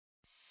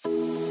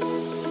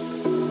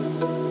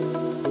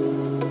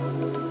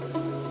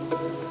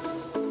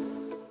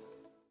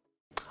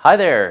Hi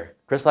there,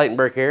 Chris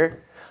Leitenberg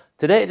here.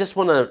 Today I just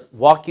want to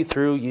walk you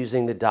through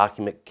using the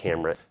document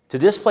camera. To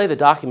display the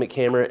document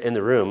camera in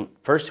the room,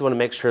 first you want to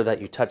make sure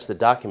that you touch the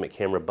document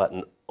camera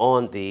button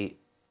on the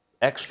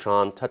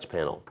Extron touch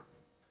panel.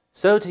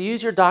 So to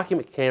use your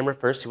document camera,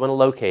 first you want to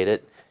locate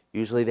it.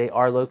 Usually they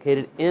are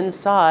located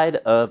inside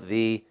of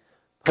the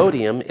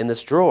podium in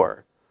this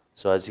drawer.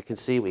 So as you can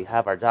see, we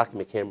have our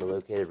document camera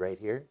located right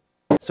here.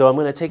 So I'm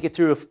going to take you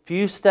through a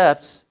few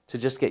steps to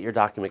just get your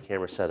document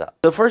camera set up.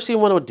 The first thing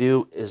you want to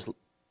do is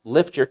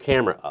lift your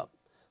camera up.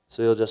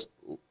 So you'll just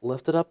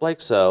lift it up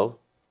like so,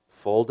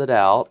 fold it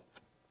out,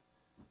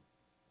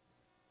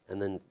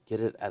 and then get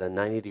it at a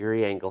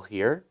 90-degree angle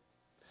here.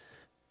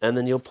 And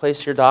then you'll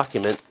place your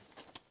document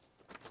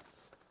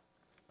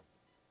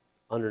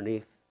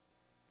underneath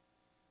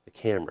the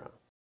camera.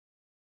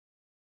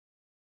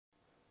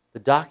 The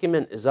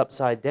document is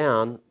upside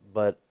down,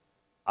 but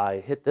I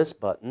hit this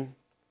button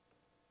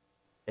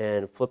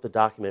and flip the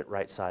document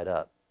right side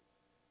up.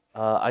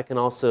 I can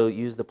also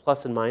use the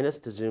plus and minus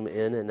to zoom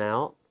in and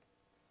out.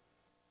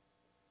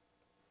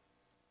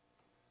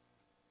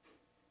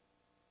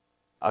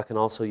 I can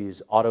also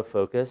use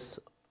autofocus.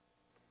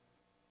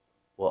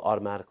 Will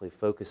automatically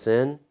focus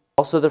in.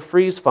 Also the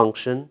freeze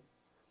function,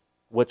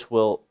 which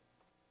will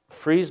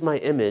freeze my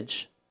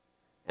image,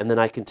 and then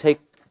I can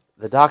take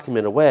the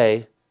document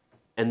away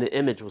and the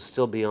image will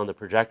still be on the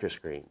projector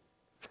screen.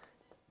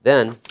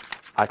 Then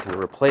I can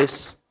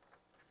replace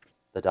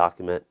the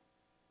document,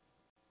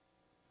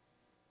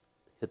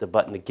 hit the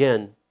button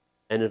again,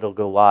 and it'll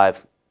go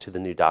live to the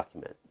new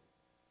document.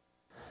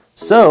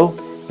 So,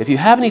 if you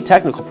have any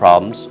technical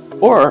problems,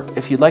 or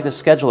if you'd like to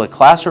schedule a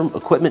classroom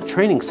equipment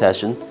training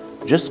session,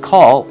 just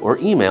call or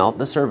email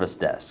the service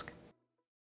desk.